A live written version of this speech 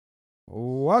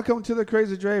Welcome to the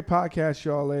Crazy Dre podcast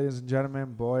show, ladies and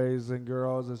gentlemen, boys and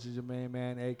girls. This is your main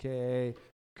man, a.k.a.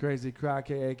 Crazy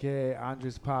Crockett, a.k.a.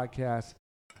 Andres Podcast.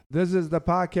 This is the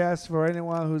podcast for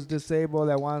anyone who's disabled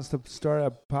that wants to start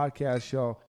a podcast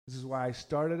show. This is why I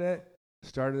started it.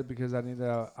 Started it because I need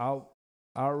to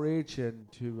outreach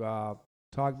and to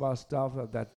talk about stuff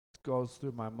that goes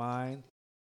through my mind.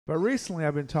 But recently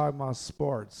I've been talking about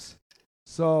sports.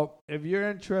 So if you're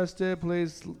interested,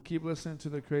 please keep listening to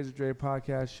the Crazy Dre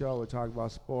podcast show. We talk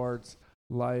about sports,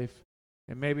 life,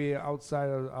 and maybe outside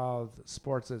of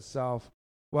sports itself.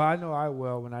 Well, I know I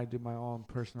will when I do my own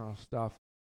personal stuff.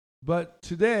 But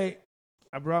today,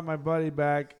 I brought my buddy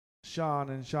back,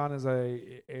 Sean, and Sean is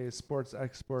a sports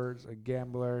expert, a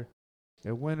gambler,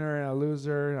 a winner and a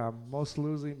loser. I'm most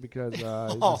losing because he's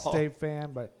a state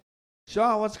fan, but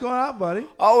Sean, what's going on, buddy?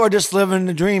 Oh, we're just living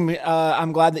the dream.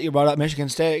 I'm glad that you brought up Michigan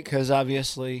State because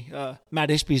obviously Matt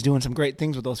Ishby's doing some great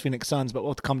things with those Phoenix Suns, but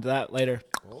we'll come to that later.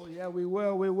 Oh, yeah, we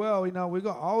will. You know, we're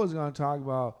always going to talk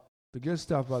about the good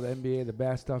stuff about the NBA, the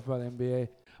bad stuff about the NBA.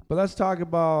 But let's talk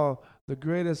about the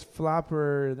greatest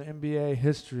flopper in the NBA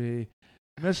history,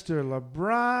 Mr.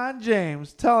 LeBron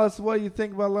James. Tell us what you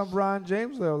think about LeBron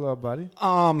James, little buddy.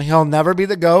 He'll never be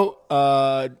the GOAT.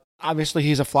 Obviously,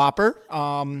 he's a flopper,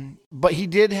 but he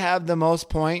did have the most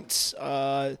points,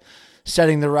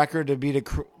 setting the record to beat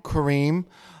Kareem.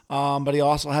 But he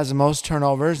also has the most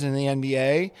turnovers in the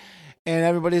NBA. And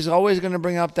everybody's always going to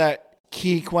bring up that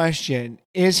key question,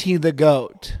 is he the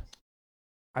GOAT?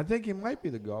 I think he might be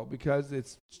the GOAT because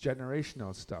it's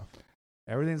generational stuff.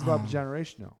 Everything's about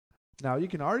generational. Now, you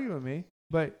can argue with me,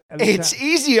 but it's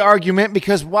easy argument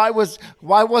because why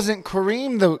wasn't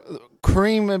Kareem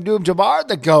Abdul-Jabbar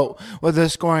the GOAT with the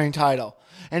scoring title?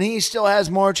 And he still has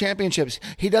more championships.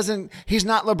 He's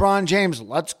not LeBron James.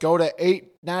 Let's go to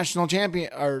 8 national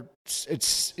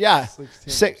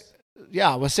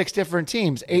with 6 different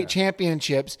teams, 8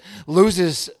 championships,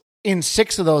 loses in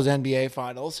 6 of those NBA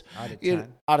finals.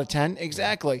 Out of 10,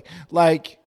 exactly.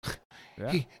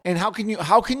 And how can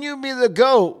you be the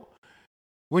GOAT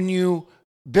when you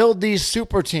build these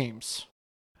super teams?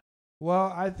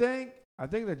 Well, I think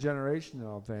the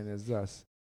generational thing is this.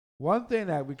 One thing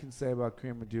that we can say about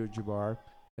Kareem Abdul-Jabbar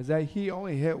is that he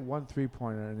only hit 1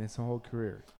 3-pointer in his whole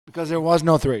career. Because there was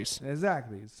no threes.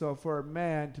 Exactly. So for a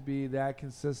man to be that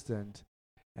consistent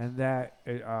and that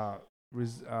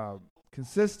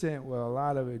consistent with a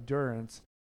lot of endurance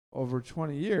over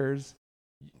 20 years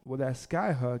with that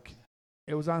sky hook,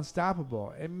 it was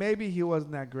unstoppable. And maybe he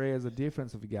wasn't that great as a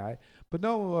defensive guy, but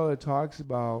no one really talks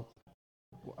about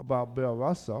Bill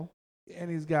Russell.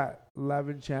 And he's got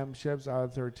 11 championships out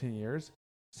of 13 years.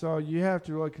 So you have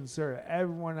to really consider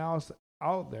everyone else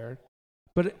out there.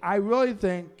 But I really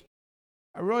think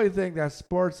that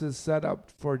sports is set up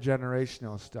for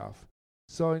generational stuff.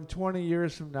 So in 20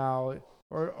 years from now,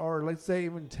 or let's say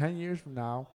even 10 years from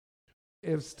now,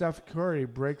 if Steph Curry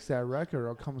breaks that record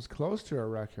or comes close to a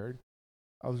record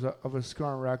of a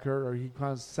scoring record, or he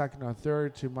comes second or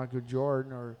third to Michael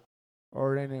Jordan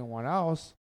or anyone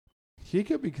else, he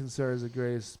could be considered as the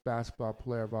greatest basketball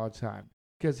player of all time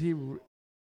because he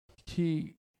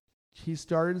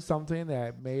started something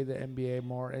that made the NBA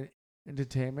more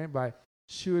entertainment by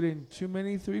shooting too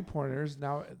many 3-pointers.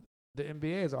 Now the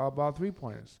NBA is all about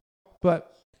 3-pointers.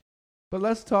 But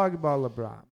let's talk about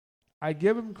LeBron. I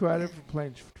give him credit for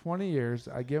playing 20 years.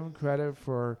 I give him credit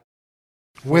for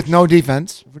no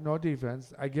defense. For no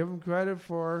defense. I give him credit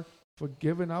for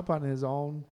giving up on his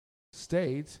own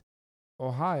state,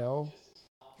 Ohio.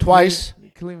 Twice.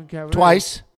 Cleveland Cavaliers.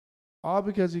 Twice. All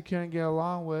because he couldn't get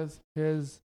along with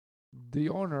the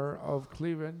owner of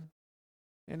Cleveland.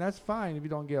 And that's fine if you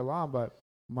don't get along, but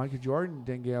Michael Jordan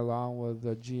didn't get along with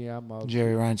the GM of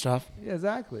Jerry Reinsdorf. Yeah,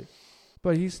 exactly.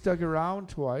 But he stuck around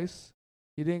twice.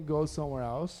 He didn't go somewhere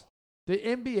else. The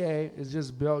NBA is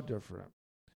just built different.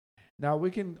 Now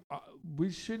we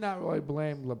should not really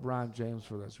blame LeBron James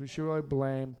for this. We should really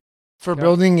blame for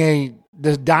building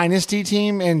the dynasty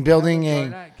team and building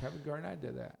Kevin Garnett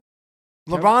did that.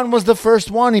 LeBron was the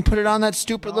first one. He put it on that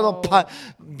stupid little putt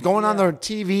going on the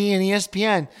TV and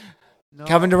ESPN. No.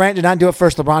 Kevin Durant did not do it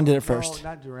first. LeBron did it first. No,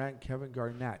 not Durant. Kevin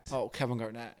Garnett. Oh, Kevin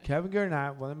Garnett. Kevin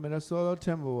Garnett, one of the Minnesota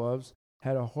Timberwolves,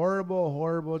 had a horrible,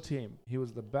 horrible team. He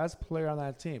was the best player on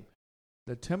that team.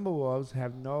 The Timberwolves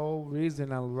have no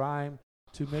reason or rhyme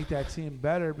to make that team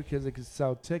better because it could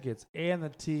sell tickets and the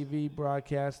TV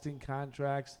broadcasting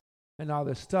contracts and all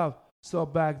this stuff. So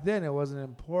back then, it wasn't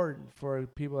important for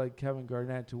people like Kevin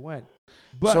Garnett to win.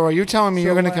 But, so are you telling me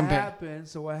you're going to compare?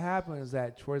 So what happened is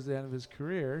that towards the end of his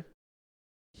career,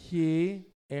 he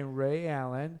and Ray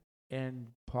Allen and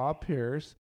Paul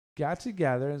Pierce got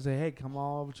together and say, "Hey, come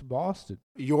on over to Boston."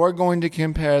 You're going to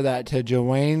compare that to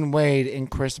Dwayne Wade and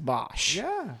Chris Bosh.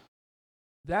 Yeah,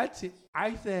 that's it.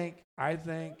 I think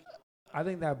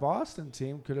that Boston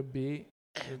team could have beat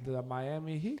the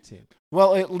Miami Heat team.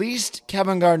 Well, at least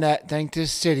Kevin Garnett thanked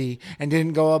his city and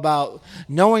didn't go about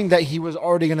knowing that he was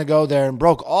already going to go there and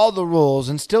broke all the rules,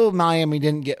 and still Miami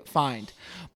didn't get fined.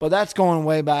 But that's going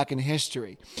way back in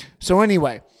history. So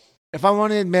anyway, if I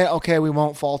want to admit, okay, we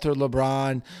won't falter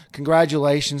LeBron,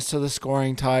 congratulations to the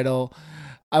scoring title.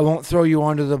 I won't throw you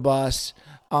under the bus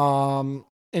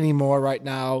anymore right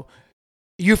now.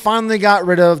 You finally got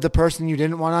rid of the person you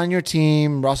didn't want on your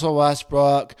team, Russell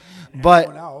Westbrook,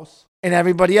 and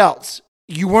everybody else.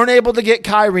 You weren't able to get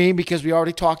Kyrie because we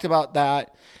already talked about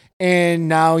that. And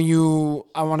now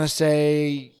I want to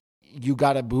say you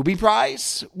got a booby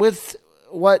prize with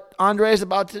what Andre is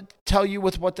about to tell you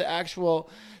with what the actual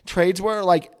trades were.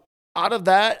 Like, out of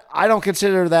that, I don't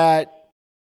consider that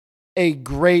a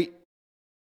great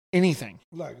anything.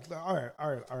 Look, all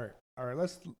right.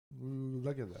 Let's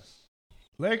look at this.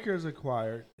 Lakers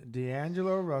acquired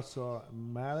D'Angelo Russell,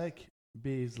 Malik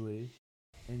Beasley,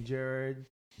 and Jared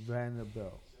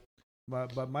Vanderbilt.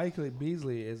 But Michael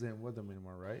Beasley isn't with them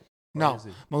anymore, right? No,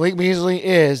 Malik Beasley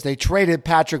is. They traded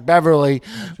Patrick Beverley,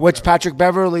 Patrick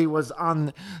Beverley was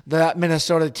on that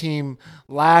Minnesota team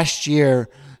last year.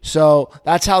 So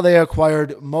that's how they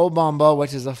acquired Mo Bamba,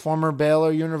 which is a former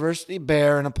Baylor University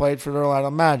Bear and played for the Orlando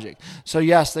Magic. So,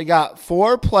 yes, they got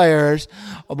 4 players,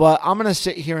 but I'm going to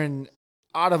sit here and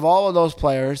out of all of those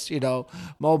players,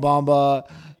 Mo Bamba,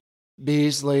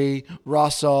 Beasley,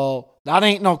 Russell, that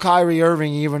ain't no Kyrie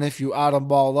Irving even if you add them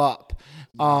ball up.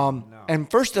 No.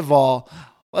 And first of all,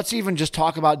 let's even just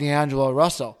talk about D'Angelo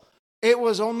Russell. It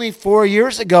was only 4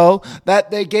 years ago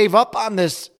that they gave up on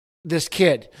this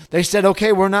kid. They said,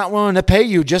 okay, we're not willing to pay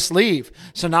you, just leave.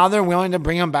 So now they're willing to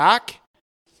bring him back?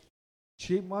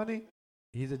 Cheap money?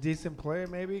 He's a decent player,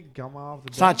 maybe. Come off.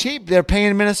 It's not cheap. They're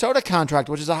paying Minnesota contract,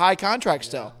 which is a high contract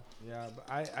still. Yeah,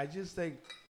 but I just think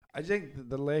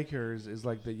the Lakers is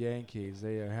like the Yankees.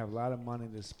 They have a lot of money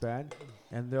to spend,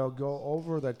 and they'll go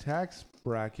over the tax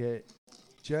bracket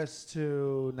just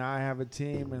to not have a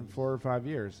team in 4 or 5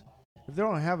 years. If they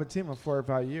don't have a team in 4 or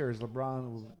 5 years,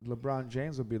 LeBron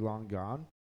James will be long gone,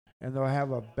 and they'll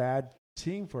have a bad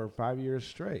team for 5 years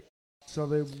straight. So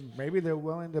they're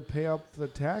willing to pay up the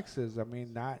taxes. I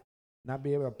mean, not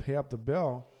be able to pay up the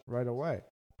bill right away.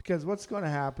 Because what's going to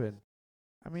happen?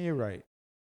 I mean, you're right.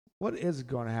 What is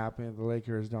going to happen if the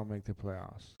Lakers don't make the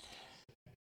playoffs?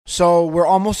 So we're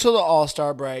almost to the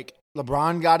All-Star break.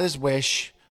 LeBron got his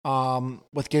wish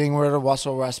with getting rid of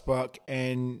Russell Westbrook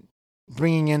and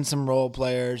bringing in some role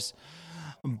players,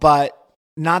 but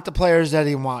not the players that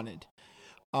he wanted.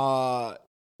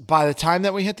 By the time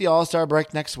that we hit the All-Star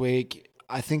break next week,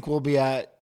 I think we'll be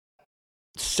at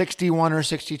 61 or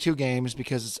 62 games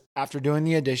because after doing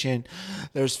the addition,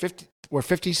 we're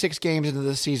 56 games into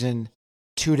the season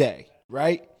today,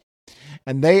 right?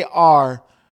 And they are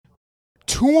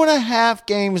 2.5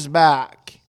 games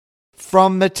back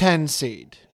from the 10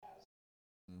 seed.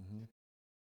 Mm-hmm.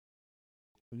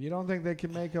 You don't think they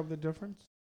can make up the difference?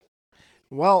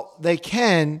 Well, they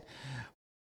can,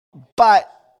 but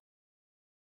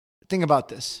think about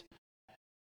this.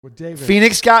 With David.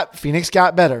 Phoenix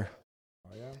got better.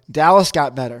 Oh, yeah? Dallas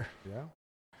got better. Yeah.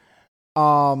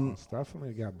 It's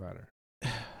definitely got better.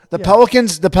 The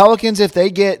Pelicans, if they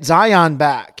get Zion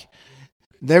back,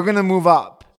 they're gonna move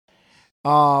up.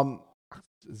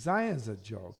 Zion's a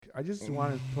joke. I just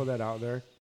wanted to put that out there.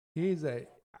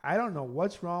 I don't know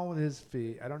what's wrong with his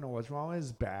feet. I don't know what's wrong with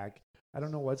his back. I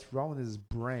don't know what's wrong with his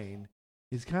brain.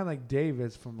 He's kind of like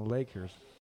Davis from the Lakers.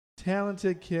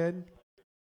 Talented kid,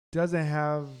 doesn't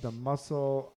have the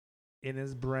muscle in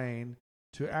his brain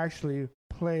to actually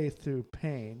play through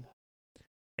pain.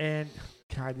 And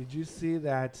God, did you see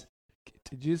that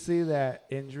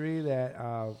injury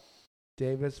that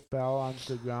Davis fell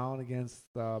onto the ground against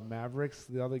the Mavericks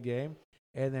the other game?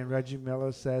 And then Reggie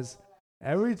Miller says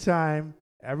every time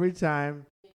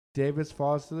Davis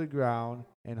falls to the ground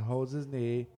and holds his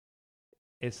knee,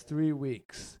 it's 3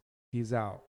 weeks. He's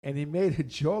out. And he made a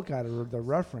joke out of the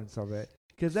reference of it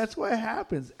because that's what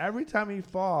happens. Every time he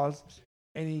falls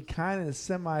and he kind of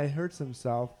semi-hurts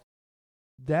himself,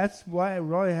 that's what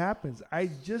really happens.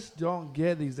 I just don't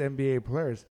get these NBA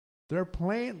players. They're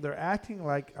acting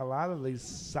like a lot of these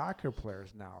soccer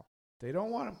players now. They don't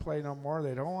want to play no more.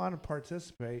 They don't want to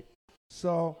participate.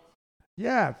 So,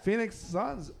 yeah, Phoenix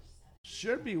Suns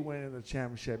should be winning the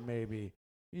championship maybe.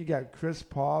 You got Chris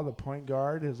Paul, the point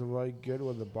guard, who's really good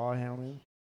with the ball handling.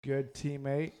 Good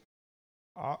teammate.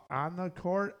 On the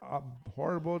court, a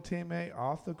horrible teammate.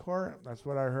 Off the court, that's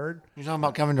what I heard. You're talking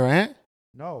about Kevin Durant?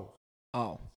 No,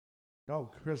 Oh. no,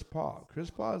 Chris Paul. Chris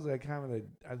Paul is like kind of a.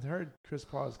 I've heard Chris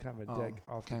Paul is kind of a dick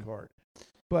off the court.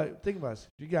 But think about this: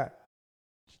 you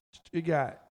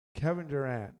got Kevin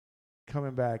Durant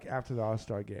coming back after the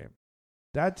All-Star game.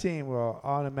 That team will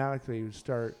automatically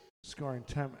start scoring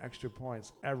 10 extra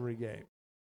points every game.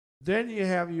 Then you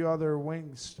have your other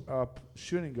wings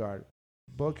shooting guard,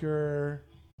 Booker.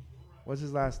 What's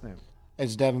his last name?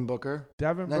 It's Devin Booker.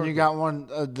 Devin Then Booker. you got one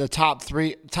the top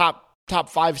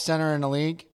 5 center in the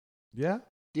league. Yeah.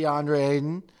 DeAndre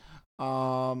Ayton.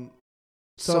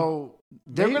 So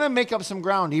they're going to make up some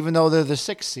ground, even though they're the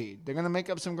 6th seed. They're going to make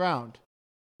up some ground.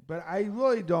 But I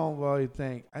really don't really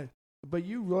think. But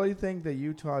you really think that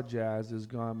Utah Jazz is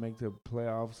going to make the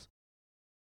playoffs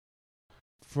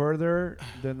further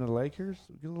than the Lakers?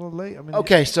 A little late. I mean,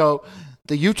 Okay, so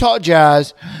the Utah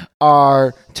Jazz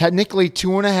are technically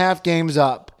 2.5 games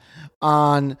up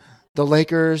on the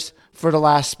Lakers for the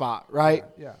last spot, right?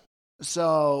 Yeah.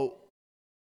 So,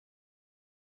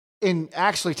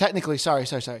 technically, sorry.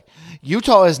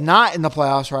 Utah is not in the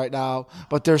playoffs right now,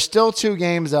 but they're still 2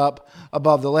 games up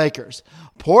above the Lakers.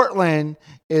 Portland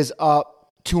is up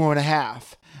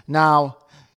 2.5. Now,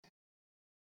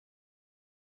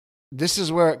 this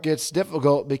is where it gets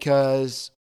difficult because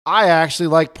I actually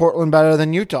like Portland better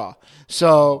than Utah.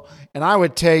 So, and I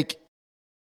would take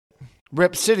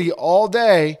Rip City all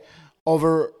day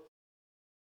over,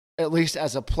 at least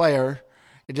as a player.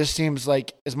 It just seems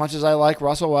like as much as I like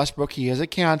Russell Westbrook, he is a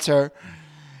cancer,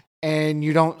 and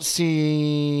you don't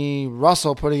see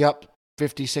Russell putting up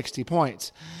 50, 60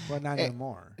 points. But not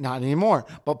anymore. Not anymore.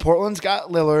 But Portland's got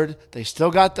Lillard. They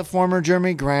still got the former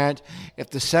Jeremy Grant.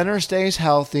 If the center stays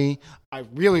healthy, I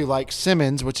really like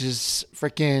Simmons, which is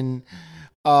freaking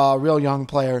a real young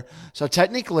player. So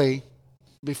technically,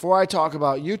 before I talk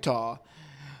about Utah,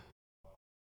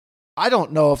 I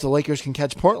don't know if the Lakers can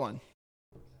catch Portland.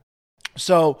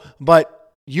 So,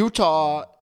 but Utah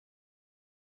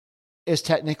is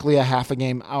technically a half a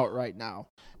game out right now.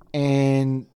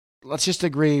 And let's just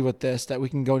agree with this, that we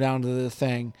can go down to the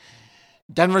thing.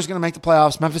 Denver's going to make the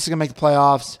playoffs. Memphis is going to make the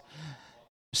playoffs.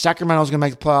 Sacramento's going to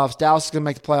make the playoffs. Dallas is going to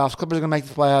make the playoffs. Clippers are going to make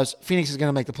the playoffs. Phoenix is going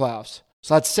to make the playoffs.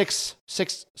 So that's six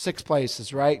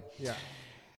places, right? Yeah.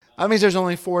 That means there's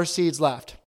only 4 seeds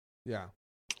left. Yeah.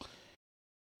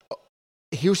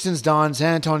 Houston's done.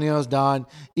 San Antonio's done.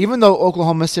 Even though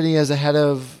Oklahoma City is ahead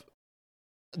of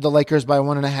the Lakers by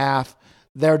 1.5,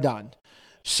 they're done.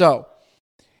 So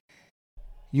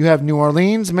you have New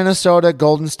Orleans, Minnesota,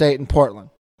 Golden State, and Portland.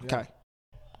 Yeah. Okay.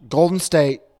 Golden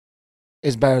State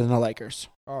is better than the Lakers.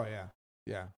 Oh, yeah.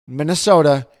 Yeah.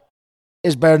 Minnesota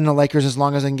is better than the Lakers as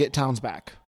long as they can get Towns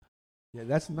back. Yeah,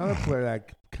 that's another player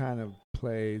that kind of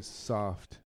plays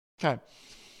soft. Okay.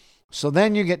 So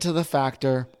then you get to the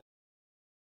factor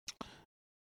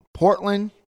Portland,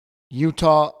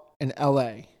 Utah, and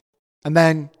LA. And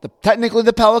then technically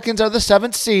the Pelicans are the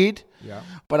 7th seed. Yeah.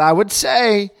 But I would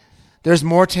say there's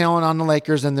more talent on the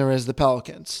Lakers than there is the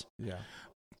Pelicans. Yeah.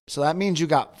 So that means you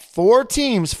got 4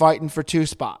 teams fighting for 2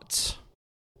 spots.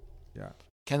 Yeah.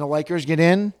 Can the Lakers get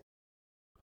in?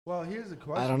 Well, here's the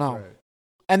question. I don't know. for it.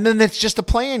 And then it's just a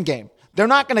play-in game. They're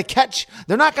not going to catch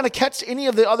any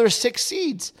of the other 6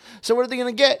 seeds. So what are they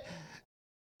going to get?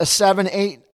 A 7,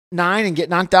 8, 9 and get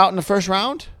knocked out in the first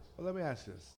round? Well, let me ask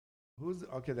this.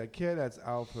 That kid that's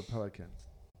out for Pelicans.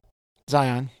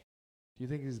 Zion. Do you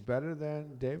think he's better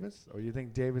than Davis? Or you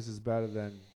think Davis is better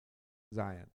than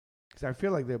Zion? Because I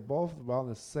feel like they're both about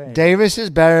the same. Davis is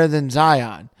better than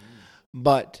Zion.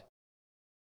 But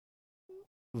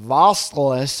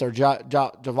Vosselis, or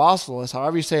Javosselis,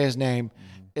 however you say his name,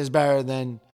 is better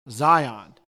than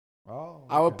Zion. Oh, okay.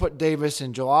 I would put Davis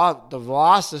and the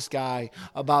Vosselis guy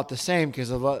about the same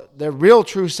because their real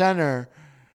true center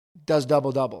does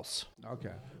double-doubles.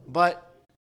 Okay. But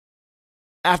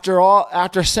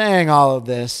after saying all of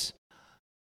this,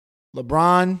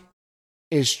 LeBron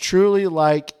is truly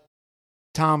like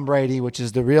Tom Brady, which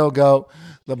is the real GOAT.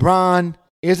 LeBron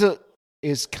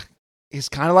is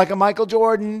kind of like a Michael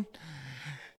Jordan,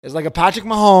 is like a Patrick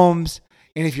Mahomes.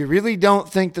 And if you really don't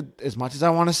think that, as much as I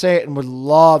want to say it and would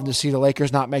love to see the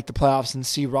Lakers not make the playoffs and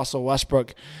see Russell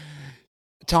Westbrook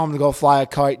tell him to go fly a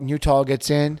kite and Utah gets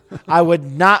in, I would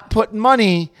not put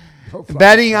money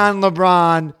betting on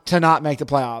LeBron to not make the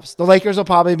playoffs. The Lakers will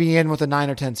probably be in with a 9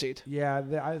 or 10 seed. Yeah,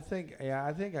 I think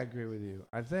I agree with you.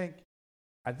 I think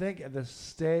at the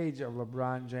stage of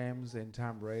LeBron James and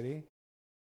Tom Brady,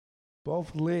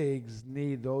 both leagues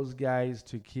need those guys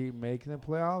to keep making the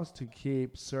playoffs, to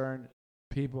keep certain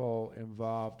people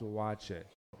involved to watch it.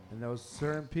 And those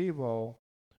certain people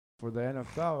for the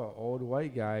NFL, old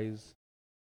white guys,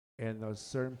 and those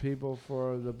certain people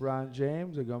for LeBron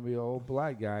James are going to be old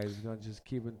black guys. Going to just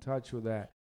keep in touch with that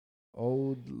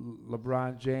old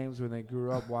LeBron James when they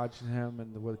grew up watching him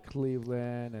and with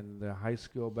Cleveland and the high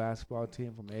school basketball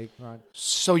team from Akron.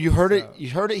 So you heard it. You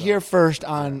heard it here first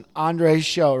on Andre's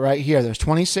show right here. There's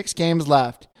 26 games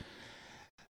left.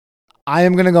 I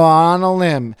am going to go on a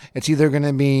limb. It's either going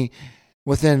to be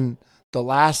within the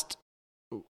last,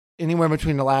 anywhere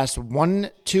between the last 1,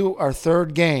 2, or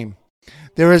third game.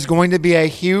 There is going to be a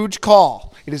huge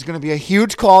call. It is going to be a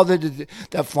huge call that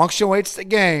fluctuates the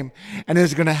game, and it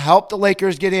is going to help the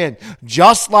Lakers get in,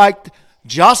 just like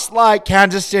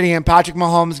Kansas City and Patrick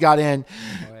Mahomes got in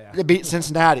to beat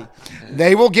Cincinnati.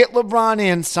 They will get LeBron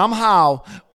in somehow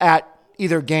at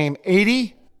either game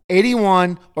 80,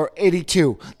 81, or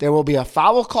 82. There will be a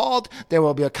foul called, there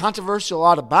will be a controversial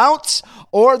out of bounds,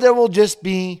 or there will just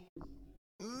be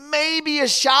maybe a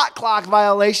shot clock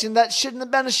violation that shouldn't have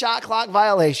been a shot clock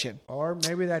violation. Or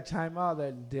maybe that timeout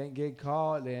that didn't get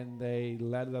called and they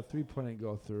let the three-pointer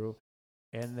go through,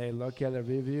 and they look at the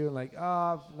review and like,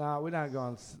 oh, no, we're not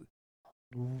going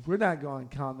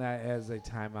to count that as a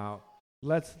timeout.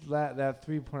 Let's let that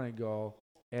three-pointer go,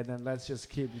 and then let's just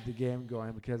keep the game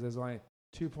going because there's only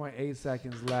 2.8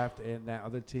 seconds left, and that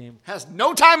other team has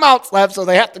no timeouts left, so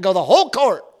they have to go the whole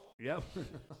court. Yep.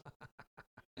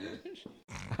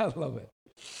 I love it.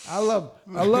 I love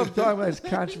talking about this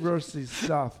controversy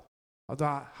stuff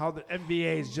about how the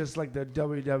NBA is just like the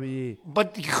WWE.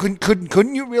 But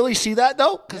couldn't you really see that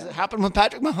though? Because it happened with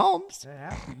Patrick Mahomes.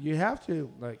 You have to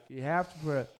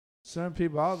put certain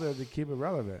people out there to keep it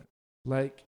relevant.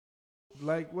 Like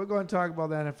we're going to talk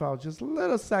about the NFL just a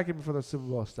little second before the Super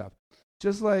Bowl stuff.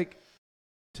 Just like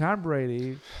Tom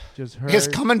Brady just heard. He's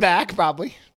coming back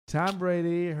probably. Tom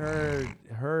Brady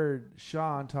heard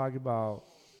Sean talk about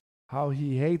how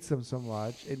he hates him so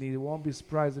much, and he won't be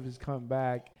surprised if he's coming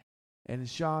back. And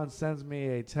Sean sends me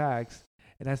a text,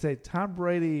 and I say, Tom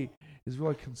Brady is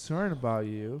really concerned about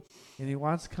you, and he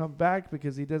wants to come back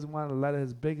because he doesn't want to let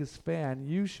his biggest fan,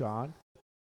 you, Sean,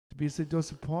 to be so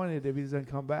disappointed if he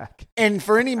doesn't come back. And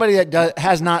for anybody that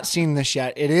has not seen this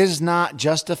yet, it is not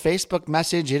just a Facebook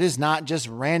message. It is not just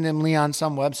randomly on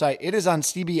some website. It is on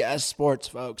CBS Sports,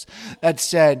 folks, that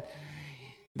said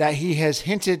that he has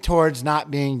hinted towards not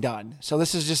being done. So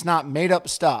this is just not made up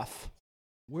stuff.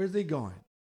 Where's he going?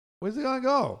 Where's he going to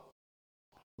go?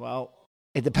 Well,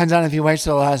 it depends on if he waits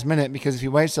till the last minute, because if he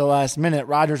waits till the last minute,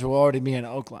 Rodgers will already be in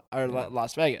Oakland or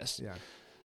Las Vegas. Yeah.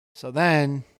 So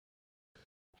then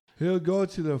he'll go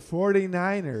to the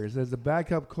 49ers as a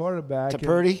backup quarterback. To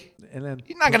Purdy? And then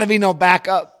he's not going to be no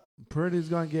backup. Purdy's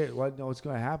going to get what? No, what's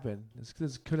going to happen?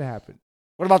 This could happen.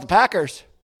 What about the Packers?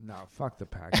 No, fuck the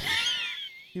Packers.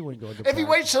 He wouldn't go to the If Packers. he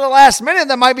waits till the last minute,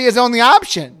 that might be his only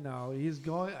option. No,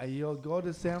 he'll go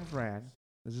to San Fran.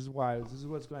 This is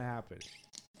what's going to happen.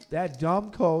 That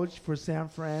dumb coach for San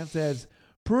Fran says,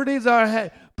 Purdy's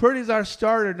our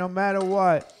starter no matter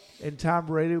what. And Tom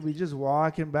Brady will be just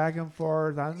walking back and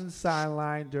forth on the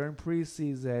sideline during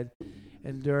preseason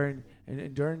and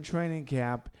during training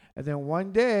camp. And then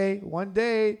one day,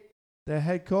 the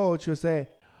head coach will say,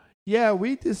 yeah,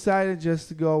 we decided just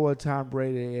to go with Tom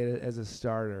Brady as a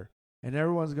starter. And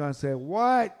everyone's going to say,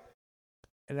 what?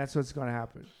 And that's what's going to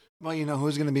happen. Well, you know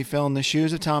who's going to be filling the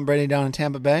shoes of Tom Brady down in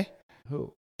Tampa Bay?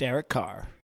 Who? Derek Carr.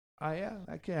 Oh, yeah,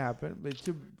 that can happen. But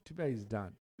too bad he's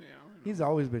done. Yeah, he's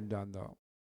always been done, though.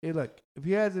 Hey, look, if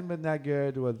he hasn't been that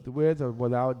good with or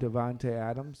without Devontae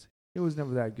Adams, he was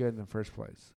never that good in the first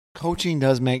place. Coaching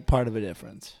does make part of a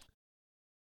difference.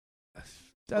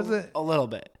 Does it? A little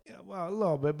bit. Yeah, well, a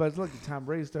little bit. But look, Tom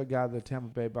Brady still got the Tampa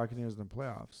Bay Buccaneers in the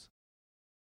playoffs.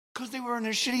 Because they were in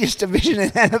the shittiest division in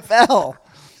NFL.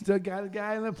 Still got a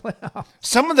guy in the playoffs.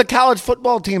 Some of the college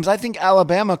football teams, I think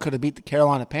Alabama could have beat the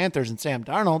Carolina Panthers and Sam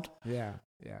Darnold. Yeah.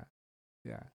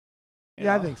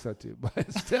 Yeah, I think so too.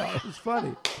 But still, it's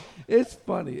funny. It's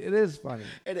funny. It is funny.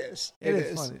 It is. It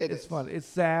is funny. It's funny. It's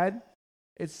sad.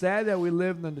 It's sad that we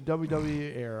live in the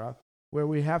WWE era where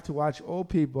we have to watch old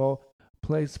people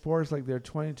play sports like they're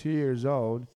 22 years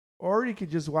old. Or you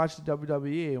could just watch the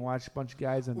WWE and watch a bunch of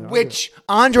guys in there. Which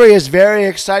Andre is very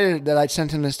excited that I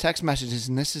sent him this text messages,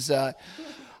 and this is an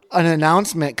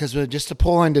announcement because we're just to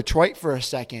pull in Detroit for a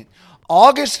second.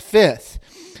 August 5th,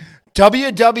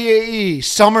 WWE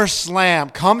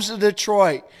SummerSlam comes to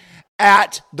Detroit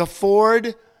at the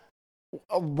Ford,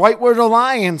 right where the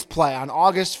Lions play on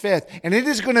August 5th, and it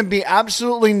is going to be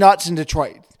absolutely nuts in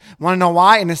Detroit. Want to know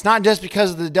why? And it's not just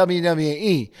because of the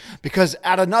WWE. Because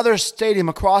at another stadium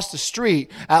across the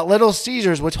street, at Little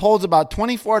Caesars, which holds about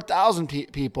 24,000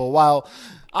 people, while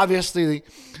obviously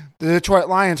The Detroit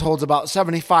Lions holds about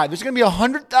 75. There's going to be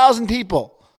 100,000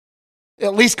 people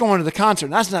at least going to the concert.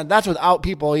 That's without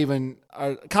people even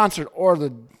concert or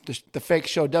the fake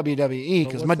show WWE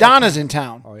because Madonna's in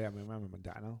town. Oh yeah, I remember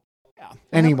Madonna. Yeah.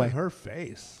 Anyway, her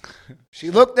face.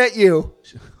 She looked at you.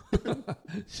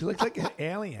 She looks like an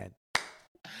alien.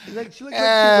 She looks like she was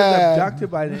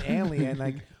abducted by an alien.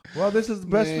 Like, well, this is the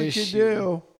best we can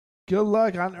do. Good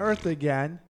luck on Earth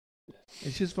again.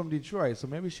 And she's from Detroit, so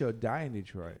maybe she'll die in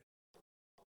Detroit.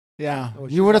 Yeah.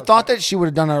 You would have thought that she would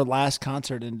have done her last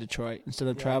concert in Detroit instead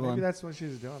of traveling. Maybe that's what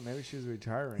she's doing. Maybe she's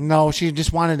retiring. No, she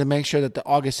just wanted to make sure that the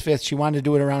August 5th, she wanted to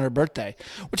do it around her birthday,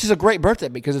 which is a great birthday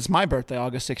because it's my birthday,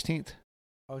 August 16th.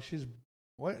 Oh,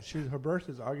 her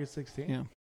birthday is August 16th? Yeah.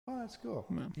 Oh, that's cool.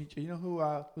 Yeah. You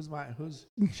know who's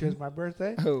shares my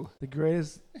birthday? Who? The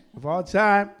greatest of all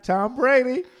time, Tom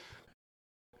Brady.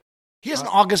 He has an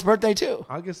August birthday too.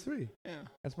 August 3. Yeah.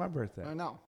 That's my birthday. I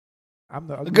know. I'm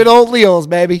the good old Leos,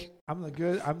 baby. I'm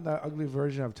the ugly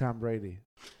version of Tom Brady.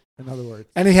 In other words.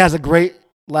 And he has a great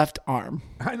left arm.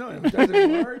 I know it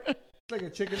doesn't work. It's like a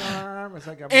chicken arm. It's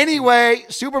like anyway,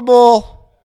 Super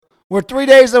Bowl. We're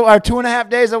 2.5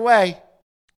 days away.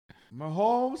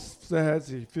 Mahomes says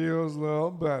he feels a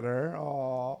little better.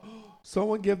 Oh,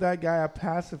 someone give that guy a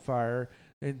pacifier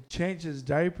and change his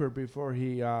diaper before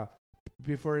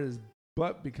his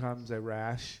butt becomes a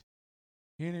rash.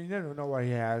 You never know what he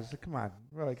has. Come on,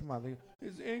 really, come on.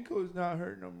 His ankle is not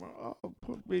hurt no more. Oh,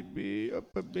 poor baby,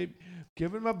 baby.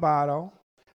 Give him a bottle.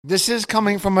 This is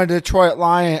coming from a Detroit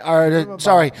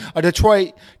a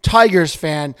Detroit Tigers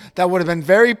fan that would have been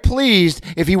very pleased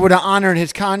if he would have honored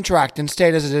his contract and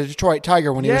stayed as a Detroit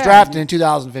Tiger when he was drafted in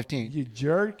 2015. You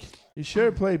jerk. You should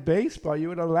have played baseball. You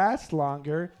would have lasted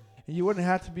longer, and you wouldn't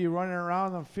have to be running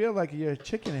around the field like you're a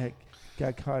chicken head.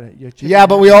 Got caught. Yeah,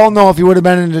 but we all know if he would have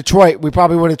been in Detroit, we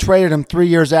probably would have traded him 3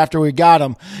 years after we got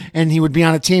him, and he would be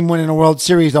on a team winning a World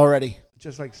Series already.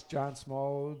 Just like John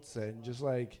Smoltz and just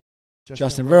like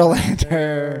Justin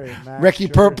Verlander, Ricky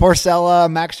Porcello,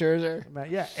 Max Scherzer.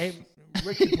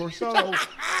 Ricky Porcello.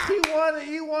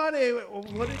 He won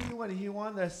what did he win? He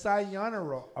won the Cy Young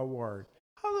Award.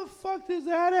 How the fuck does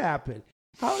that happen?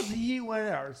 How did he win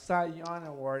a Cy Young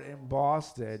Award in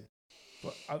Boston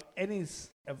of any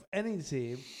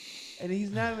team, and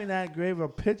he's not even that great of a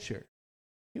pitcher?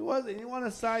 He wasn't. He won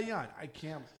a Cy Young. I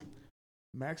can't.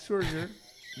 Max Scherzer,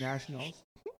 Nationals.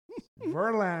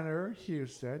 Verlander,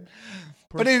 Houston.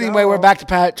 But anyway, we're back to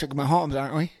Patrick Mahomes,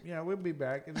 aren't we? Yeah, we'll be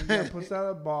back. And then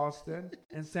Porcello, Boston,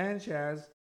 and Sanchez.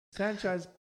 Sanchez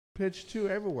pitched too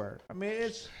everywhere. I mean,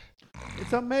 it's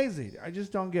amazing. I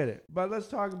just don't get it. But let's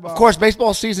talk about. Of course,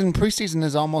 baseball season, preseason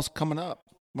is almost coming up.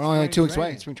 We're only like 2 weeks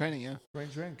away. Spring training, yeah. Spring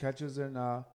training catches and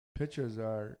pitchers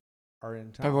are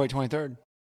in town. February 23rd.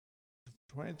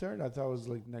 23rd? I thought it was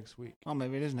like next week. Oh,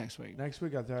 maybe it is next week. Next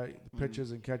week, I thought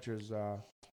pitchers and catchers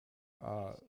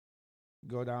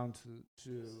go down to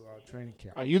training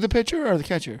camp. Are you the pitcher or the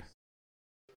catcher?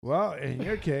 Well, in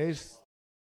your case,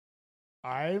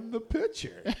 I'm the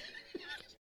pitcher.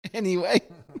 Anyway.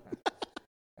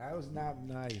 That was not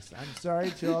nice. I'm sorry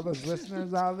to all those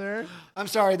listeners out there. I'm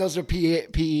sorry, those are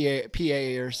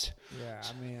PAers. Yeah,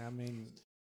 I mean,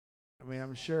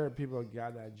 I'm sure people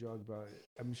got that joke, but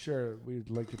I'm sure we'd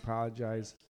like to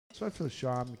apologize. So I feel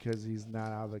Sean because he's not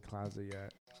out of the closet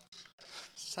yet.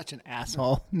 Such an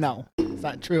asshole. No, it's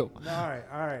not true. No,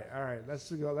 all right.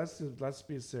 Let's go. Let's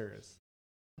be serious.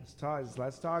 Let's talk.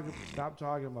 Stop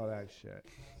talking about that shit.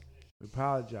 We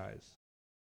apologize.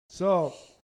 So,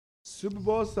 Super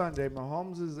Bowl Sunday.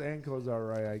 Mahomes' ankle's all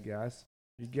right, I guess.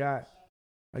 We're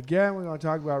going to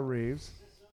talk about Reeves.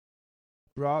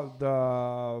 Brought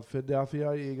the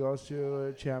Philadelphia Eagles to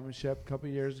a championship a couple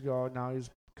years ago. Now he's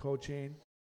coaching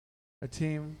a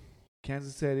team,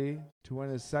 Kansas City, to win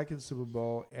his second Super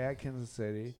Bowl at Kansas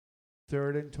City,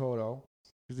 third in total,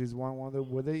 because he's won one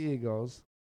with the Eagles.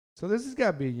 So this has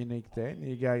got to be a unique thing.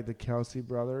 You got the Kelsey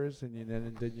brothers, and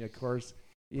then of course,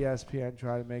 ESPN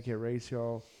tried to make a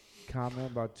racial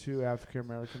comment about 2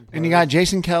 African-American players. And you got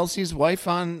Jason Kelsey's wife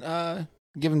on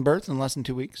giving birth in less than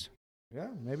 2 weeks. Yeah,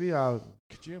 maybe.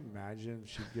 Could you imagine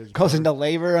if she goes into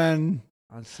labor and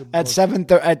at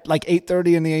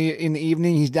 8:30 in the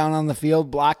evening, he's down on the field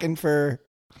blocking for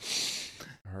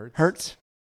Hurts.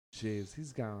 Jeez,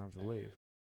 he's gonna have to leave.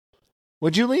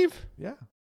 Would you leave? Yeah.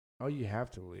 Oh, you have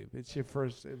to leave. It's your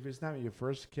first. If it's not your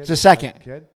first kid, it's a second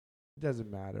kid. It doesn't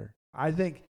matter. I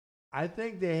think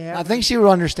they have. I think she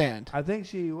will understand. I think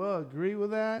she will agree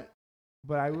with that,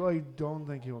 but I really don't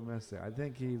think he will miss it. I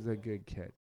think he's a good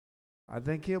kid. I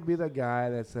think he'll be the guy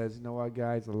that says, you know what,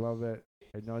 guys, I love it.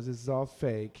 I know this is all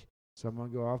fake, so I'm going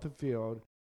to go off the field,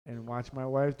 and watch my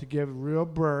wife to give real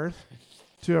birth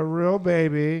to a real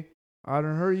baby out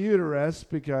of her uterus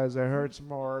because it hurts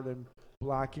more than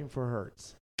blocking for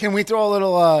hurts. Can we throw a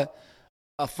little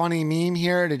a funny meme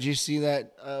here? Did you see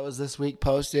that? It was this week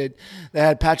posted. They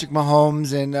had Patrick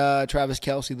Mahomes and Travis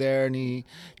Kelce there, and he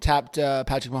tapped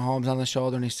Patrick Mahomes on the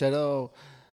shoulder, and he said, "Oh,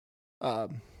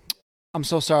 I'm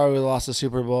so sorry we lost the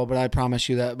Super Bowl, but I promise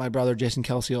you that my brother Jason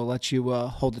Kelce will let you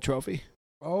hold the trophy."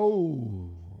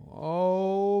 Oh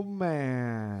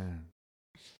man.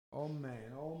 Oh man.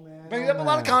 But you have a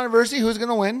lot of controversy. Who's going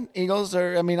to win? Eagles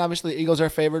are. I mean, obviously, Eagles are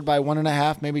favored by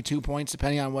 1.5, maybe 2 points,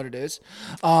 depending on what it is.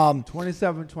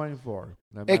 27-24.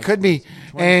 It could be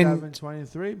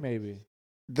 27-23, maybe.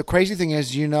 The crazy thing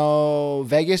is,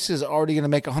 Vegas is already going to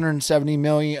make 170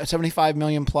 million, 75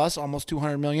 million plus, almost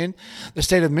 200 million. The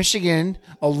state of Michigan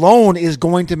alone is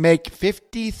going to make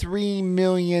 $53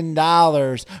 million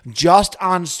just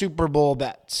on Super Bowl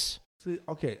bets. See,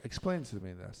 okay, explain to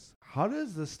me this. How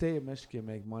does the state of Michigan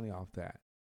make money off that?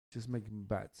 Just making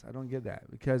bets. I don't get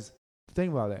that. Because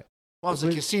think about it. Well, it's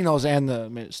the casinos and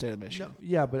the state of Michigan. No,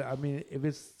 yeah, but I mean, if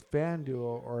it's FanDuel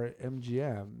or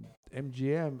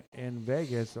MGM in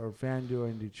Vegas or FanDuel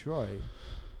in Detroit,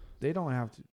 they don't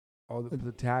have to all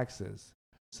the taxes.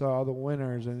 So all the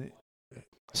winners and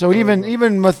so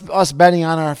even with us betting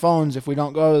on our phones, if we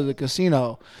don't go to the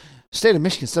casino, the state of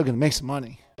Michigan's still going to make some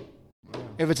money. Yeah.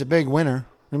 If it's a big winner.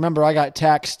 Remember, I got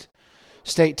taxed,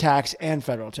 state tax and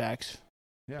federal tax.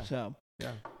 Yeah. So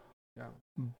yeah.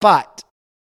 But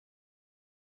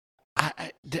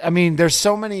I mean, there's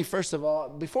so many. First of all,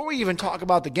 before we even talk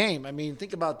about the game, I mean,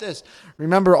 think about this.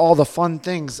 Remember all the fun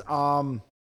things.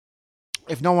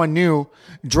 If no one knew,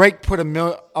 Drake put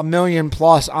a million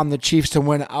plus on the Chiefs to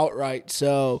win outright.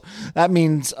 So that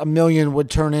means $1 million would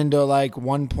turn into like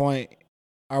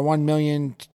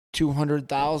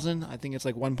 1,200,000. I think it's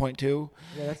like 1.2.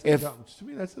 Yeah, to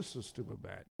me that's just a stupid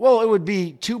bet. Well, it would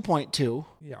be $2.2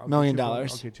 million.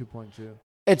 Okay, 2.2.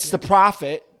 It's the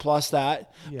profit plus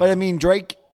that. Yeah. But I mean,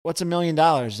 Drake, what's $1 million?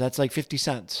 That's like 50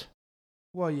 cents.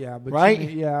 Well, yeah, but right?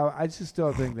 I just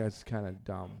still think that's kind of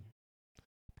dumb.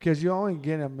 Because you only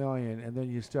get $1 million, and then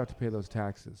you still have to pay those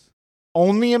taxes.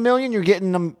 Only $1 million? You're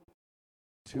getting them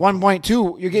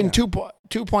 1.2. You're getting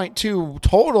 2.2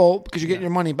 total because you're getting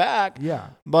your money back. Yeah,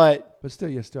 but still,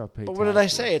 you still pay. But what did I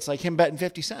say? It's like him betting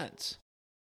 50 cents.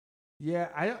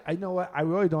 Yeah, I know what. I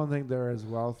really don't think they're as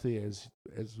wealthy as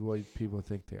what people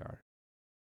think they are.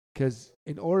 Because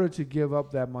in order to give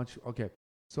up that much, okay,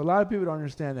 so a lot of people don't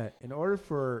understand that. In order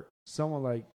for someone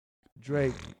like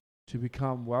Drake to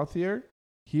become wealthier,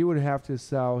 he would have to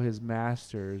sell his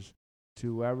masters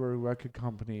to whoever record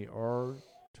company or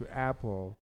to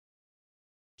Apple,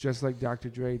 just like Dr.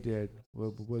 Dre did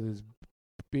with his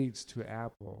beats to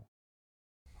Apple.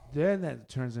 Then that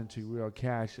turns into real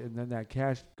cash, and then that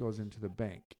cash goes into the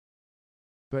bank.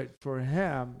 But for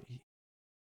him,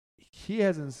 he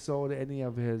hasn't sold any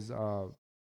of his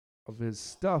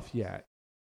stuff yet,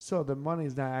 so the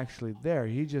money's not actually there.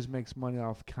 He just makes money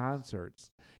off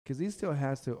concerts because he still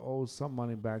has to owe some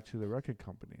money back to the record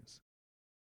companies,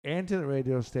 and to the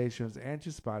radio stations, and to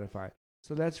Spotify.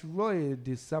 So that's really a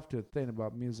deceptive thing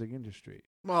about music industry.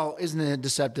 Well, isn't it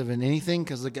deceptive in anything?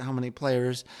 Because look at how many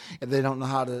players, if they don't know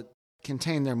how to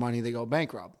contain their money, they go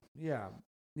bankrupt. Yeah.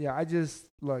 I just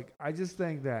think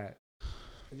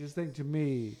to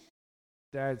me,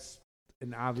 that's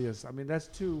an obvious. I mean, that's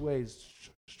two-way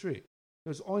street.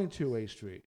 There's only two-way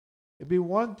street. It'd be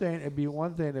one thing if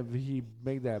he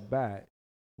made that bet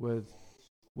with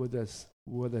a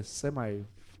semi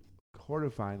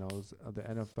quarterfinals of the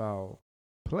NFL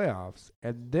playoffs,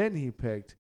 and then he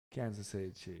picked Kansas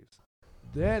City Chiefs.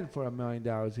 Then for $1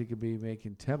 million, he could be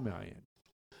making $10 million.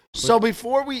 So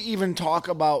before we even talk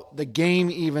about the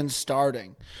game even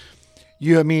starting,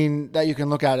 you can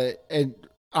look at it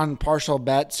on partial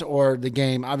bets or the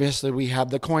game. Obviously, we have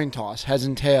the coin toss, heads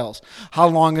and tails. How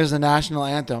long is the national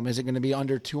anthem? Is it going to be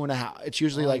under 2.5? It's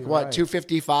usually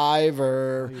 2:55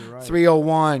 or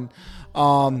 3:01.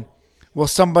 Will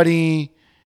somebody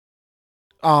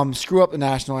screw up the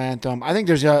national anthem? I think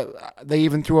they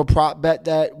even threw a prop bet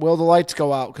that will the lights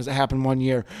go out because it happened one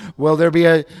year. Will there be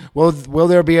a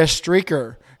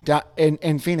streaker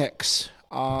in Phoenix?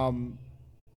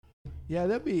 Yeah,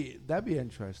 that'd be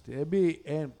interesting.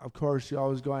 And of course you're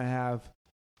always going to have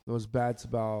those bets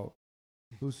about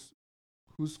who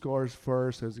scores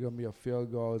first. Is it going to be a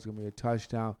field goal? Is it going to be a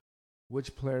touchdown?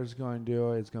 Which player is going to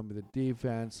do it? It's going to be the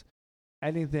defense.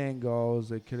 Anything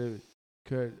goes. It could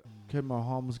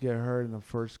Mahomes get hurt in the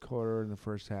first quarter, in the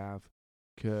first half?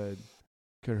 Could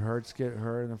Hurts get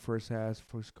hurt in the first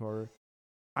quarter?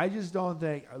 I just don't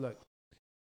think. Look,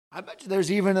 I bet you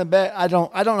there's even a bet. I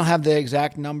don't have the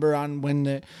exact number on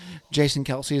when Jason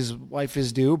Kelsey's wife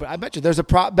is due, but I bet you there's a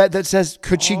prop bet that says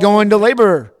could she go into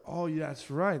labor? Oh, yeah,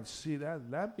 that's right. See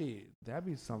that'd be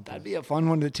something. That'd be a fun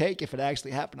one to take if it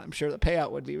actually happened. I'm sure the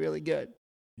payout would be really good.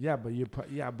 Yeah, but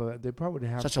but they probably would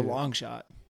have Such a long shot.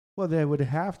 Well, they would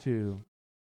have to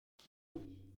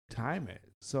time it.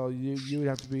 So you would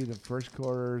have to be the first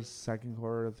quarter, second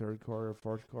quarter, third quarter,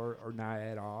 fourth quarter, or not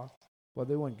at all. Well,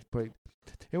 they wouldn't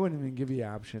even give you the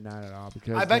option not at all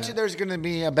because I bet you there's going to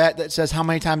be a bet that says how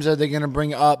many times are they going to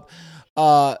bring up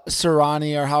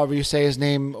Sirianni or however you say his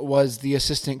name was the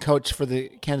assistant coach for the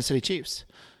Kansas City Chiefs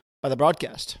by the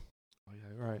broadcast. Oh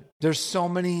yeah, right. There's so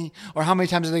many, or how many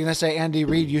times are they going to say Andy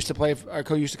Reid used to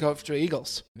coach for the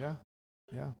Eagles? Yeah,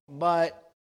 yeah.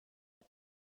 But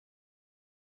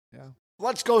yeah.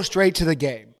 Let's go straight to the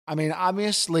game. I mean,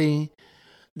 obviously,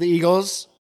 the Eagles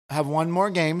have won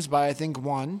more games by, I think,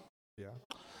 one. Yeah.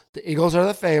 The Eagles are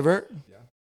the favorite.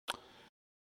 Yeah.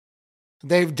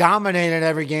 They've dominated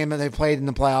every game that they've played in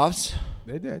the playoffs.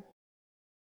 They did.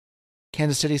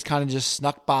 Kansas City's kind of just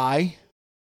snuck by.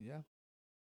 Yeah.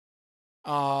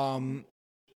 I'm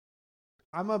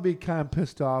going to be kind of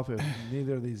pissed off if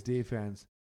neither of these defense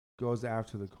goes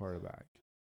after the quarterback.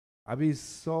 I'd be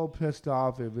so pissed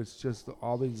off if it's just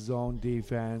all these zone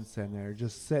defense and they're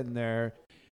just sitting there.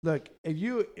 Look, if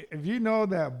you know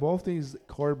that both these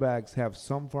quarterbacks have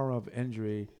some form of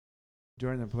injury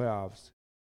during the playoffs,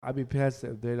 I'd be pissed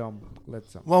if they don't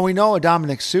blitz them. Well, we know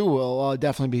Dominic Sue will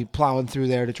definitely be plowing through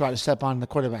there to try to step on the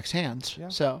quarterback's hands. Yeah.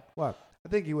 So what? I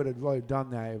think he would have really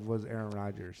done that if it was Aaron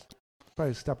Rodgers.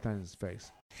 Probably stepped on his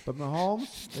face. But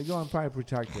Mahomes, they're going to probably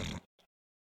protect him.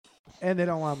 And they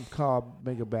don't want him to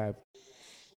make a bad,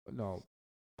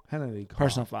 penalty call.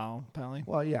 Personal foul penalty.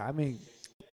 Well, yeah, I mean,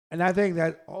 and I think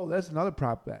that's another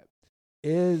prop bet.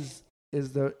 Is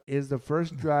the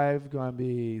first drive going to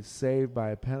be saved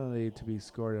by a penalty to be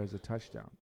scored as a touchdown?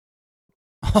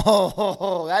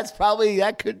 Oh,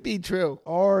 that could be true.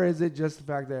 Or is it just the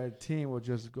fact that a team will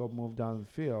just go move down the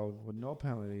field with no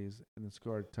penalties and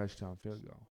score a touchdown field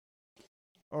goal?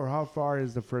 Or how far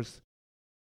is the first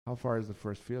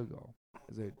field goal?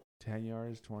 Is it 10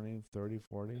 yards, 20, 30,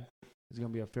 40? Is it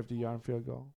going to be a 50-yard field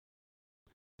goal?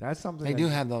 That's something. They do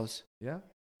have those. Yeah.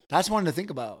 That's one to think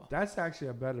about. That's actually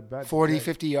a better bet. 40,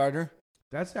 50-yarder.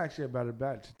 That's actually a better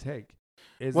bet to take.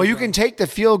 Well, you can take the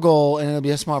field goal and it'll be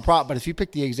a small prop, but if you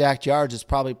pick the exact yards, it's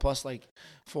probably plus like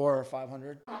 400 or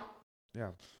 500. Yeah.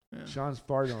 Sean's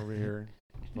farting over here,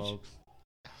 folks.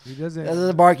 He doesn't. This is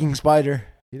a barking spider.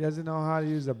 He doesn't know how to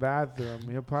use the bathroom.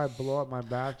 He'll probably blow up my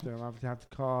bathroom. I'll have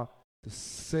to call the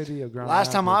city of Grand Rapids.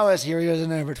 Last time I was here, he was in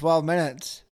there for 12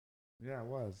 minutes. Yeah, it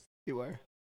was. You were.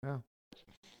 Yeah.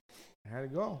 I had to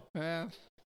go. Yeah.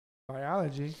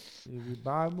 Biology. If your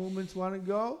bowel movements want to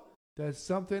go, that's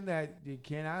something that you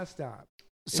cannot stop.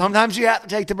 Sometimes you have to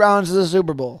take the Browns to the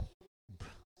Super Bowl.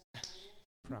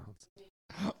 Browns.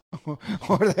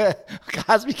 Or the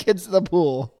Cosby kids to the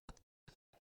pool.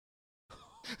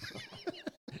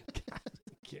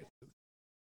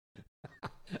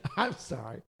 I'm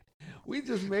sorry. We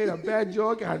just made a bad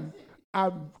joke on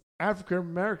African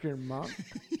American month.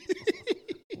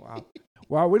 Wow.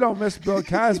 Well, we don't miss Bill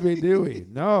Cosby, do we?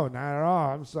 No, not at all.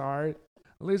 I'm sorry.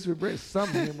 At least we bring some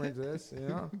humor into this, you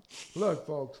know? Look,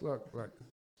 folks, look.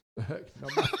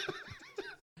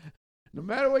 No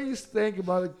matter what you think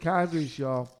about the Cosby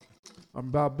Show,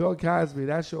 about Bill Cosby,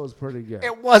 that show was pretty good.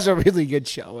 It was a really good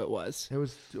show. It was. It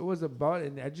was about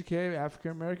an educated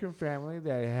African American family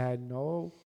that had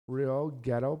no real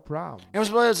ghetto problem. It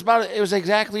was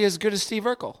exactly as good as Steve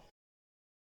Urkel.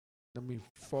 I mean,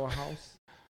 Full House.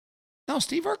 No,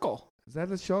 Steve Urkel. Is that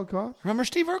the show called? Remember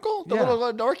Steve Urkel? The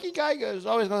little dorky guy who's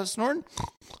always going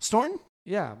snoring?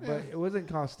 Yeah, but it wasn't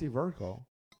called Steve Urkel.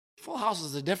 Full House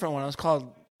is a different one. It was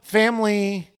called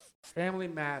Family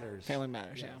Matters. Family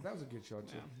Matters, yeah. That was a good show,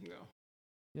 too.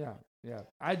 Yeah.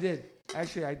 I did.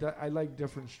 Actually, I like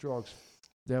Different Strokes.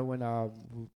 Then when,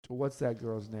 what's that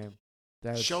girl's name?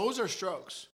 Shows or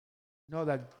Strokes? No,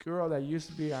 that girl that used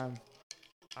to be on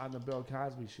the Bill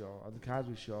Cosby Show, on the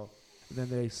Cosby Show. And then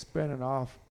they spun it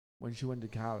off when she went to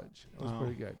college. It was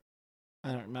pretty good.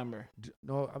 I don't remember.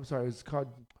 No, I'm sorry. It's called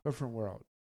Different World.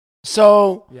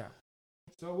 So, yeah.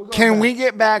 Can we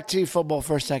get back to football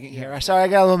for a second here? Sorry, I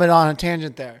got a little bit on a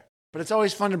tangent there. But it's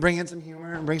always fun to bring in some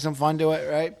humor and bring some fun to it,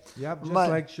 right? Yep, just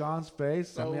like Sean's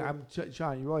face. I mean,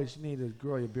 Sean, you always need to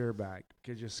grow your beer back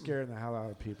because you're scaring the hell out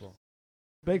of people.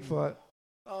 Bigfoot.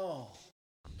 Oh.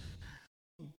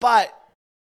 But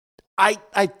I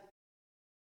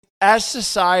as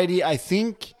society, I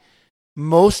think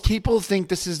most people think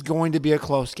this is going to be a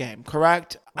close game,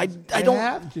 correct? I don't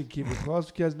have to keep it close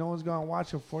because no one's going to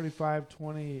watch a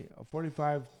 45-20, a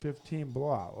 45-15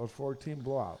 blowout or 14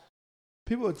 blowout.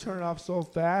 People would turn it off so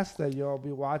fast that you'll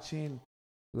be watching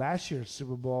last year's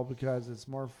Super Bowl because it's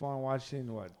more fun watching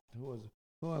who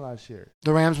won last year?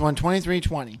 The Rams won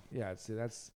 23-20. Yeah, see, it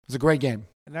was a great game.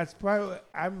 And that's probably,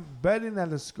 I'm betting that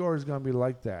the score is going to be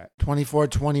like that.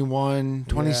 24-21,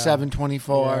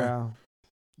 27-24.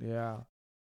 Yeah.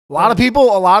 A lot of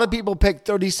people pick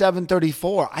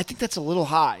 37-34. I think that's a little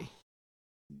high.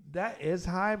 That is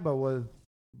high, but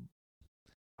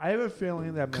I have a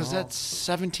feeling that because that's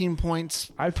 17 points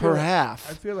per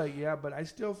half. I feel like but I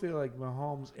still feel like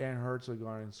Mahomes and Hurts are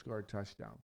going to score a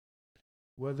touchdown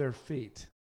with their feet.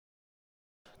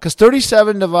 Because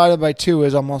 37 divided by 2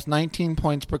 is almost 19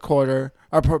 points per quarter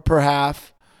or per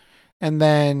half, and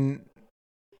then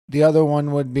the other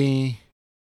one would be.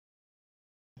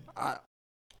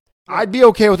 I'd be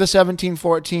okay with a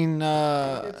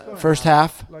 17-14 first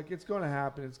half. Like it's going to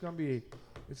happen. It's going to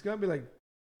be like,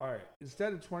 all right,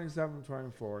 instead of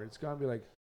 27-24, it's going to be like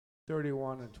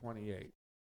 31-28.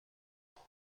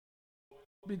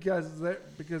 Because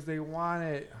they want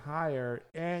it higher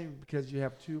and because you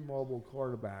have two mobile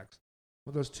quarterbacks.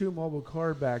 With those two mobile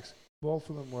quarterbacks, both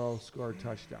of them will score a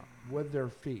touchdown with their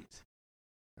feet.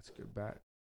 That's a good bet.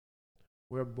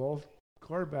 Where both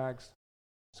quarterbacks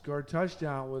score a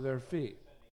touchdown with their feet.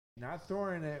 Not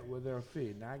throwing it with their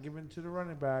feet. Not giving to the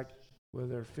running back with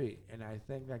their feet. And I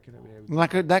think that could be able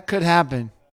to that could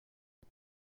happen.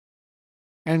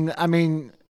 And, I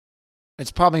mean,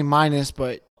 it's probably minus,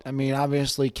 but, I mean,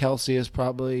 obviously Kelsey is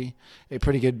probably a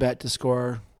pretty good bet to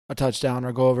score a touchdown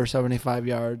or go over 75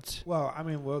 yards. Well, I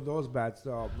mean, those bets,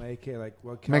 though, make it like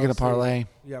Kelsey, make it a parlay.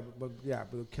 Yeah,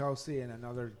 but Kelsey and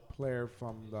another player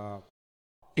from the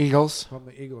Eagles. From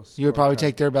the Eagles. You would probably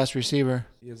take their best receiver.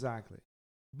 Exactly.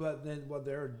 But then what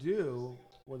they'll do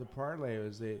with the parlay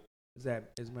is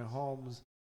Mahomes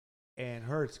and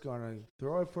Hurts going to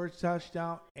throw it for a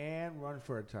touchdown and run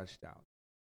for a touchdown.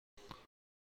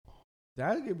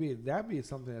 That'd be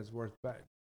something that's worth betting.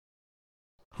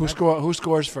 Who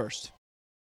scores first?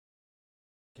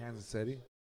 Kansas City.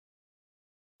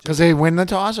 Because they win the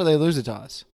toss or they lose the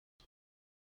toss?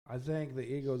 I think the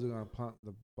Eagles are going to punt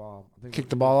the ball. Kick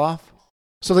the ball off?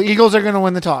 So the Eagles are going to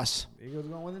win the toss. The Eagles are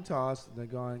going to win the toss. They're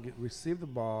going to receive the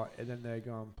ball, and then they're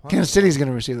going to punt. Kansas City's going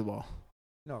to receive the ball.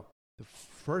 No. The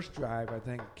first drive, I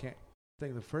think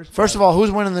the first First of all, who's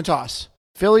winning the toss?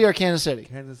 Philly or Kansas City?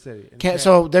 Kansas City.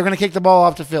 So they're going to kick the ball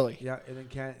off to Philly. Yeah, and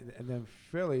then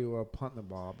Philly will punt the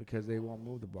ball because they won't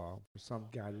move the ball for some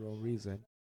real reason.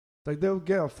 Like they'll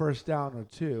get a first down or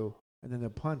two, and then they'll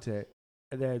punt it,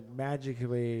 and then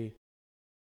magically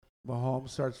Mahomes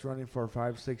starts running for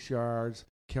 5-6 yards.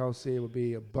 Kelsey will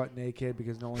be butt naked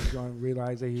because no one's going to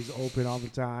realize that he's open all the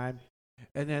time.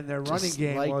 And then their running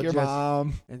game like will your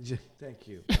mom. Thank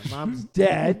you. My mom's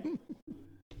dead.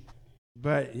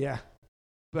 But yeah.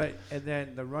 And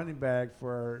then the running back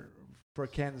for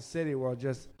Kansas City will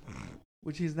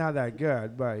which he's not that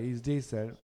good, but he's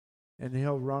decent. And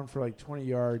he'll run for like 20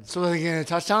 yards. So they're going to get a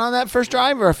touchdown on that first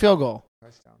drive or a field goal?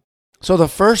 Touchdown. So the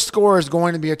first score is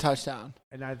going to be a touchdown.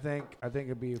 And I think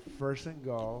it'll be first and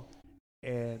goal,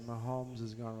 and Mahomes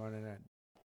is going to run it in.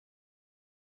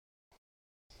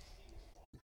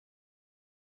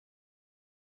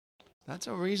 That's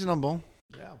a reasonable.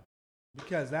 Yeah.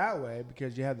 Because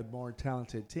you have the more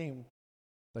talented team,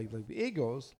 like the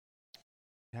Eagles,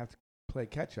 you have to play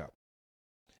catch up.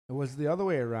 It was the other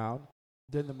way around,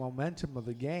 then the momentum of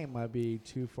the game might be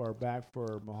too far back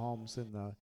for Mahomes and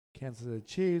the Kansas City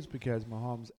Chiefs because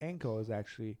Mahomes' ankle is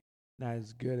actually not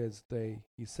as good as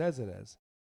he says it is.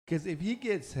 Because if he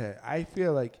gets hit, I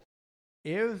feel like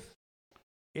if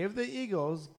the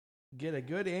Eagles get a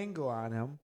good angle on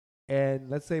him, and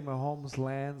let's say Mahomes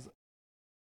lands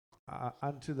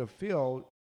onto the field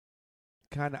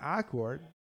kind of awkward,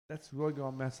 that's really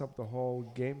going to mess up the whole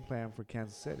game plan for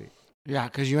Kansas City. Yeah,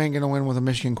 because you ain't going to win with a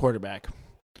Michigan quarterback.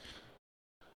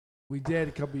 We did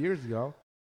a couple years ago.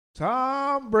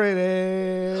 Tom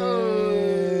Brady.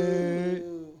 Oh.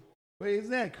 Wait,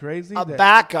 isn't that crazy?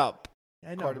 Backup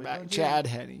I know, quarterback, Chad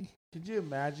Henne. Could you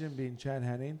imagine being Chad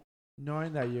Henne,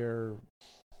 knowing that you're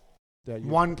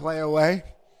one play away?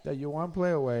 That you're one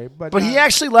play away. But he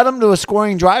actually led them to a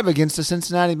scoring drive against the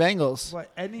Cincinnati Bengals.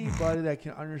 But anybody that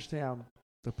can understand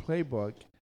the playbook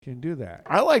can do that.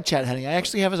 I like Chad Henne. I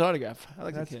actually have his autograph. I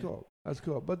like That's the kid. cool. That's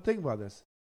cool. But think about this.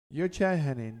 You're Chad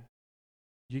Henne.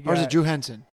 Or is it Drew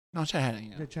Henson? No, Chad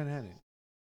Henne. Yeah, Chad Henne.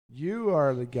 You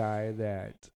are the guy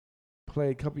that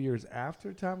played a couple years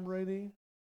after Tom Brady.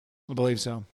 I believe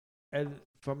so. and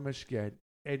from Michigan,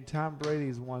 and Tom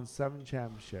Brady's won 7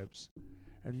 championships,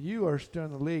 and you are still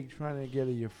in the league trying to get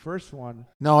your first one.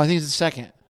 No, I think he's the second.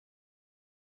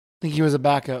 I think he was a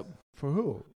backup. For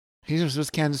who? He was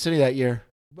with Kansas City that year.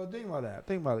 But think about that.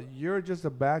 Think about it. You're just a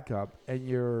backup, and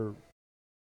you're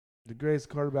the greatest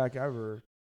quarterback ever.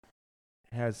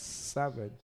 Has 7,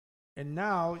 and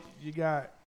now you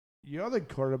got your other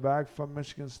quarterback from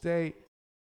Michigan State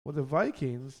with the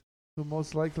Vikings, who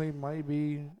most likely might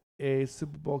be a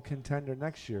Super Bowl contender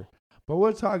next year. But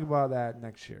we'll talk about that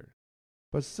next year.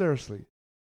 But seriously,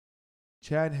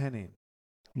 Chad Henne.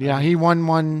 Yeah, he won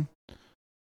one.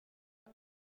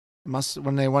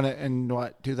 When they won it in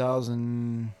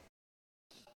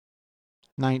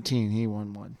 2019, he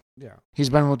won one. Yeah. He's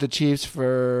been with the Chiefs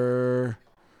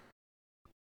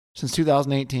since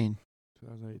 2018.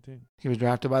 2018. He was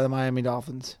drafted by the Miami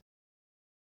Dolphins.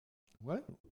 What?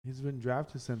 He's been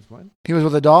drafted since when? He was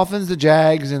with the Dolphins, the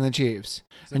Jags, and the Chiefs.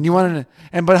 And you wanted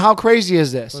to, but how crazy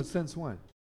is this? But since when?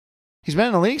 He's been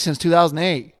in the league since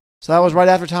 2008. So that was right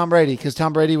after Tom Brady, because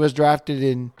Tom Brady was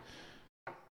drafted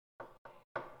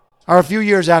or a few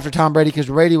years after Tom Brady, because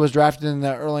Brady was drafted in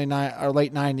the late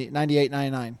 98,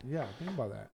 99. Yeah, think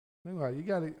about that. Think about it.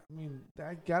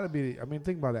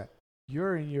 Think about that.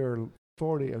 You're in your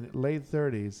late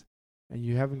 30s, and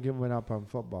you haven't given up on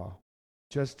football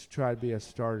just to try to be a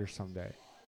starter someday.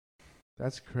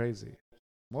 That's crazy.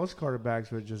 Most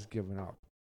quarterbacks would have just given up.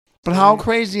 But how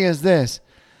crazy is this?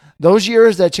 Those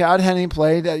years that Chad Henne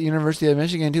played at the University of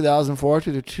Michigan, 2004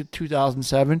 to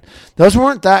 2007, those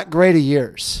weren't that great of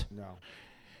years. No.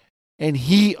 And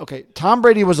Tom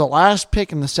Brady was the last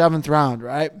pick in the 7th round,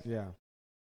 right? Yeah.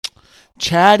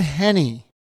 Chad Henne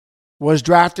was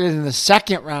drafted in the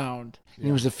 2nd round, and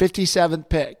he was the 57th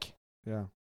pick. Yeah.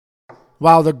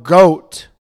 While the GOAT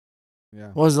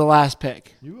was the last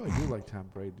pick. You really do like Tom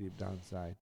Brady deep down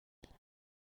inside.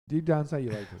 Deep down inside,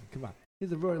 you like him. Come on.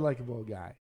 He's a very likable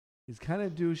guy. He's kind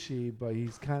of douchey, but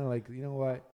he's kind of like, you know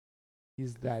what?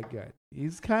 He's that good.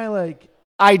 He's kind of like...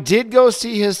 I did go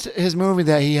see his movie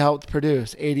that he helped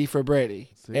produce, 80 for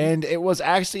Brady. See? And it was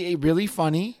actually a really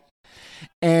funny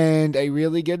and a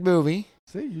really good movie.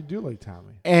 See, you do like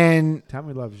Tommy. And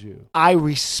Tommy loves you. I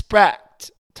respect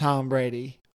Tom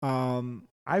Brady.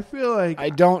 I feel like... I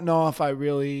don't know if I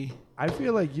really... I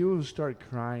feel like you would start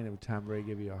crying if Tom Brady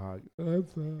gave you a hug.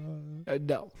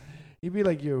 No. He'd be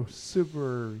like your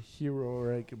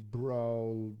superhero, like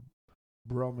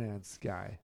bromance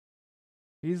guy.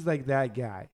 He's like that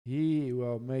guy. He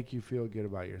will make you feel good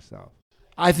about yourself.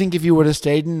 I think if you would have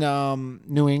stayed in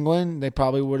New England, they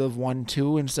probably would have won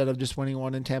 2 instead of just winning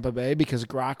 1 in Tampa Bay, because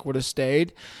Gronk would have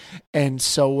stayed, and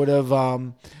so would have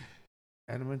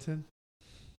Edmonton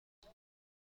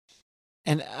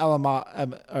and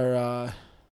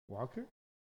Walker.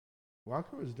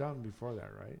 Walker was done before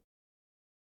that, right?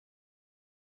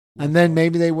 And then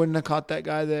maybe they wouldn't have caught that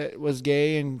guy that was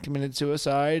gay and committed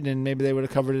suicide, and maybe they would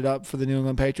have covered it up for the New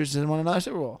England Patriots and won another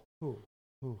Super Bowl. Who?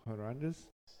 Hernandez?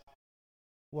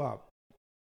 Well,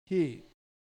 he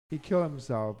killed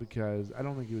himself because I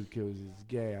don't think he was killed because he's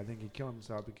gay. I think he killed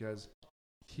himself because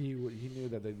he knew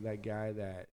that that guy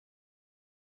that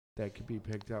could be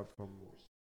picked up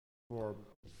for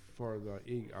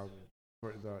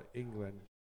the England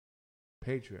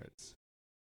Patriots.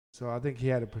 So I think he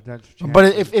had a potential chance.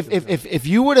 But if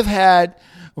you would have had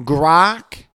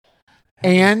Gronk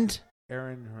and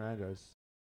Aaron Hernandez,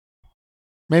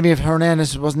 maybe if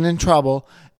Hernandez wasn't in trouble,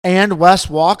 and Wes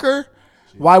Walker,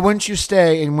 why wouldn't you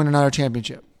stay and win another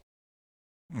championship?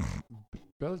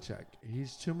 Belichick.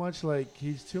 He's too much like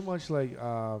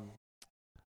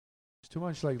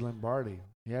Lombardi.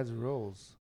 He has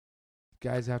rules.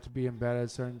 Guys have to be in bed at a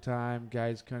certain time.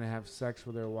 Guys couldn't have sex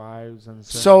with their wives on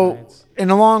certain nights. In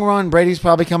the long run, Brady's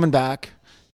probably coming back,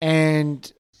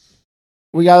 and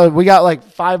we got like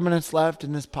 5 minutes left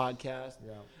in this podcast.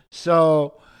 Yeah.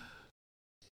 So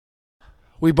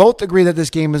we both agree that this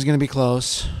game is going to be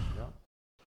close. Yeah.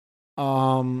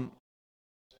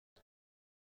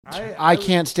 I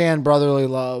can't stand brotherly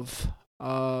love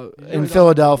in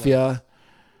Philadelphia.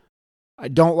 I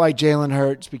don't like Jalen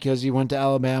Hurts because he went to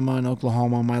Alabama and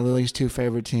Oklahoma, my Lily's 2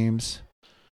 favorite teams.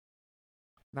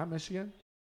 Not Michigan?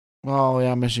 Well,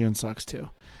 yeah, Michigan sucks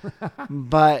too.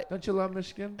 But don't you love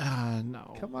Michigan?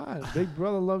 No. Come on, Big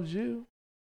Brother loves you.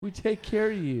 We take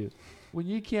care of you. When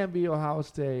you can't be Ohio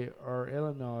State or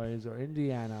Illinois or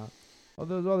Indiana or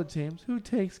those other teams, who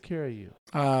takes care of you?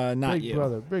 Not Big you.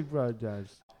 Brother. Big Brother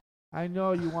does. I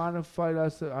know you want to fight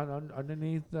us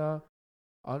underneath the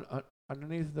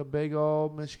big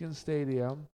old Michigan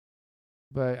Stadium,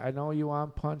 But I know you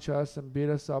want to punch us and beat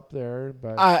us up there.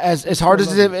 But as hard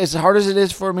as it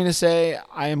is for me to say,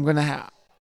 I'm gonna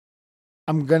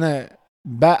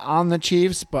bet on the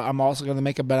Chiefs, but I'm also gonna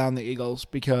make a bet on the Eagles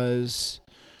because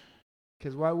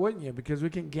why wouldn't you? Because we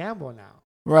can gamble now.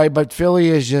 Right, but Philly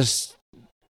is just,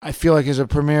 I feel like, is a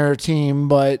premier team,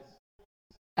 but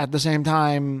at the same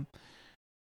time,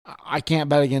 I can't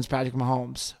bet against Patrick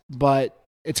Mahomes. But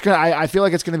I feel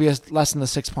like it's gonna be less than a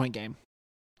 6-point game.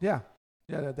 Yeah.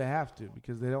 Yeah, they have to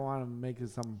because they don't want to make it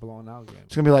some blown out game.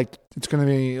 It's gonna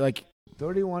be like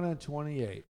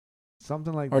 31-28,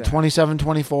 something like or that. Or 27-24,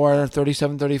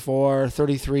 37-34,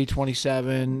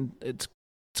 33-27. It's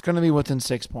gonna be within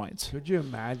 6 points. Could you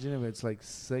imagine if it's like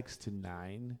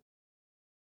 6-9,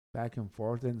 back and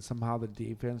forth, and somehow the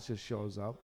defense just shows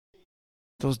up?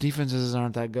 Those defenses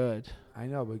aren't that good. I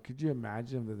know, but could you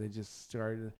imagine that they just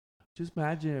started? Just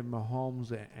imagine if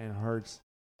Mahomes and Hurts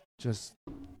just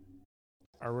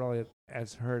are really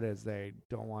as hurt as they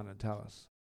don't want to tell us.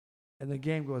 And the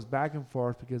game goes back and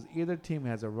forth because either team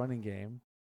has a running game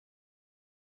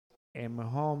and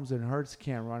Mahomes and Hurts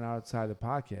can't run outside the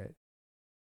pocket.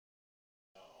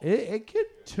 It could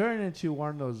turn into one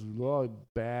of those really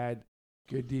bad,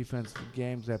 good defensive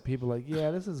games that people are like, yeah,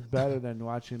 this is better than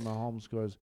watching Mahomes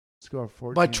score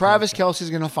 14. But Travis Kelce's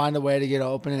going to find a way to get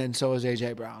open, and so is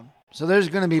A.J. Brown. So there's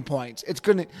going to be points. It's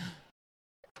going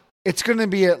to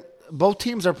be both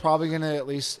teams are probably going to at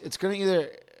least – it's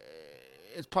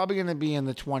probably going to be in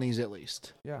the 20s at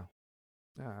least. Yeah.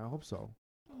 Yeah, I hope so.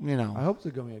 You know. I hope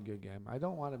it's going to be a good game. I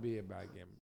don't want to be a bad game.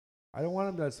 I don't want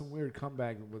them to have some weird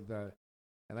comeback with the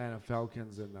Atlanta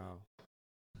Falcons and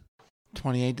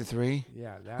 28-3.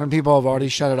 Yeah, when people have already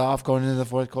shut it off going into the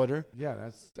fourth quarter. Yeah,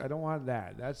 I don't want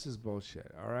that. That's just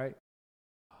bullshit. All right.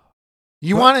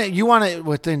 You want it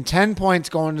within 10 points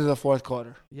going into the fourth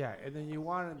quarter. Yeah, and then you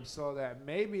want it so that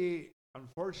maybe,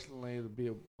 unfortunately,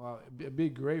 it'd be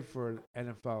great for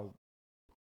NFL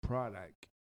product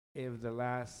if the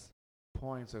last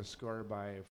points are scored by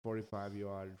a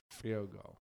 45-yard field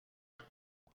goal.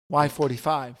 Why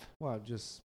 45? Well,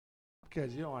 just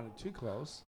because you don't want it too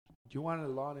close. You want it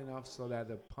long enough so that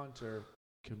the punter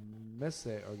can miss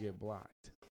it or get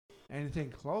blocked. Anything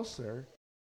closer,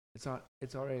 it's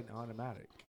already an automatic.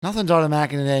 Nothing's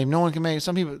automatic today. No one can make.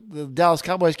 Some people, the Dallas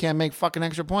Cowboys can't make fucking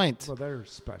extra points. Well, they're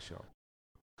special.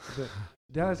 The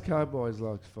Dallas Cowboys,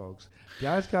 look, folks.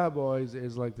 Dallas Cowboys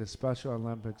is like the Special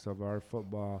Olympics of our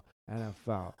football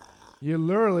NFL. You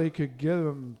literally could get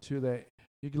them to the.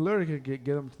 You could literally get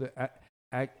them to the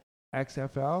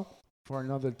XFL for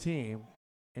another team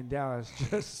in Dallas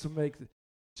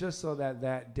just so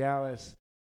that Dallas,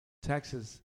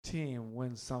 Texas team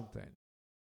wins something.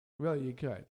 Really, you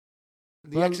could.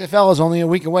 The XFL is only a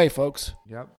week away, folks.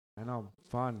 Yep, I know.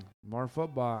 Fun. More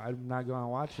football. I'm not going to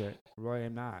watch it. Really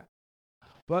am not.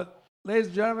 But, ladies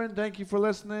and gentlemen, thank you for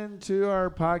listening to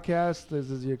our podcast. This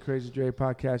is your Crazy Dre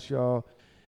podcast show,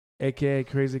 a.k.a.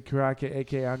 Crazy Karaka,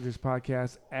 a.k.a. Andres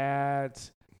Podcast.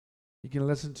 You can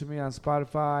listen to me on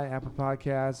Spotify, Apple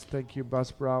Podcasts. Thank you,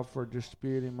 Buzzsprout, for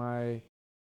distributing my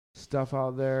stuff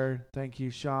out there. Thank you,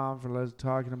 Sean, for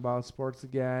talking about sports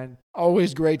again.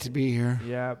 Always great to be here.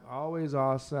 Yeah, always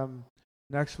awesome.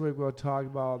 Next week we'll talk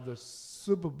about the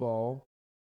Super Bowl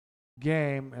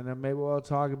game, and then maybe we'll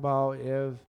talk about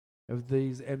if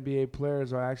these NBA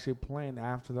players are actually playing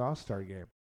after the All-Star game.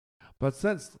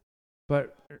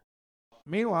 But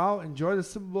meanwhile, enjoy the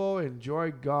Super Bowl,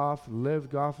 enjoy golf, live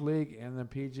Golf League and the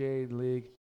PGA League.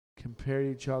 Compare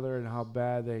each other and how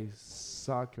bad they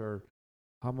suck or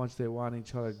how much they want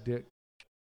each other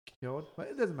killed. But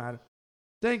it doesn't matter.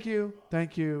 Thank you.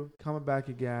 Coming back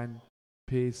again.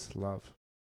 Peace, love.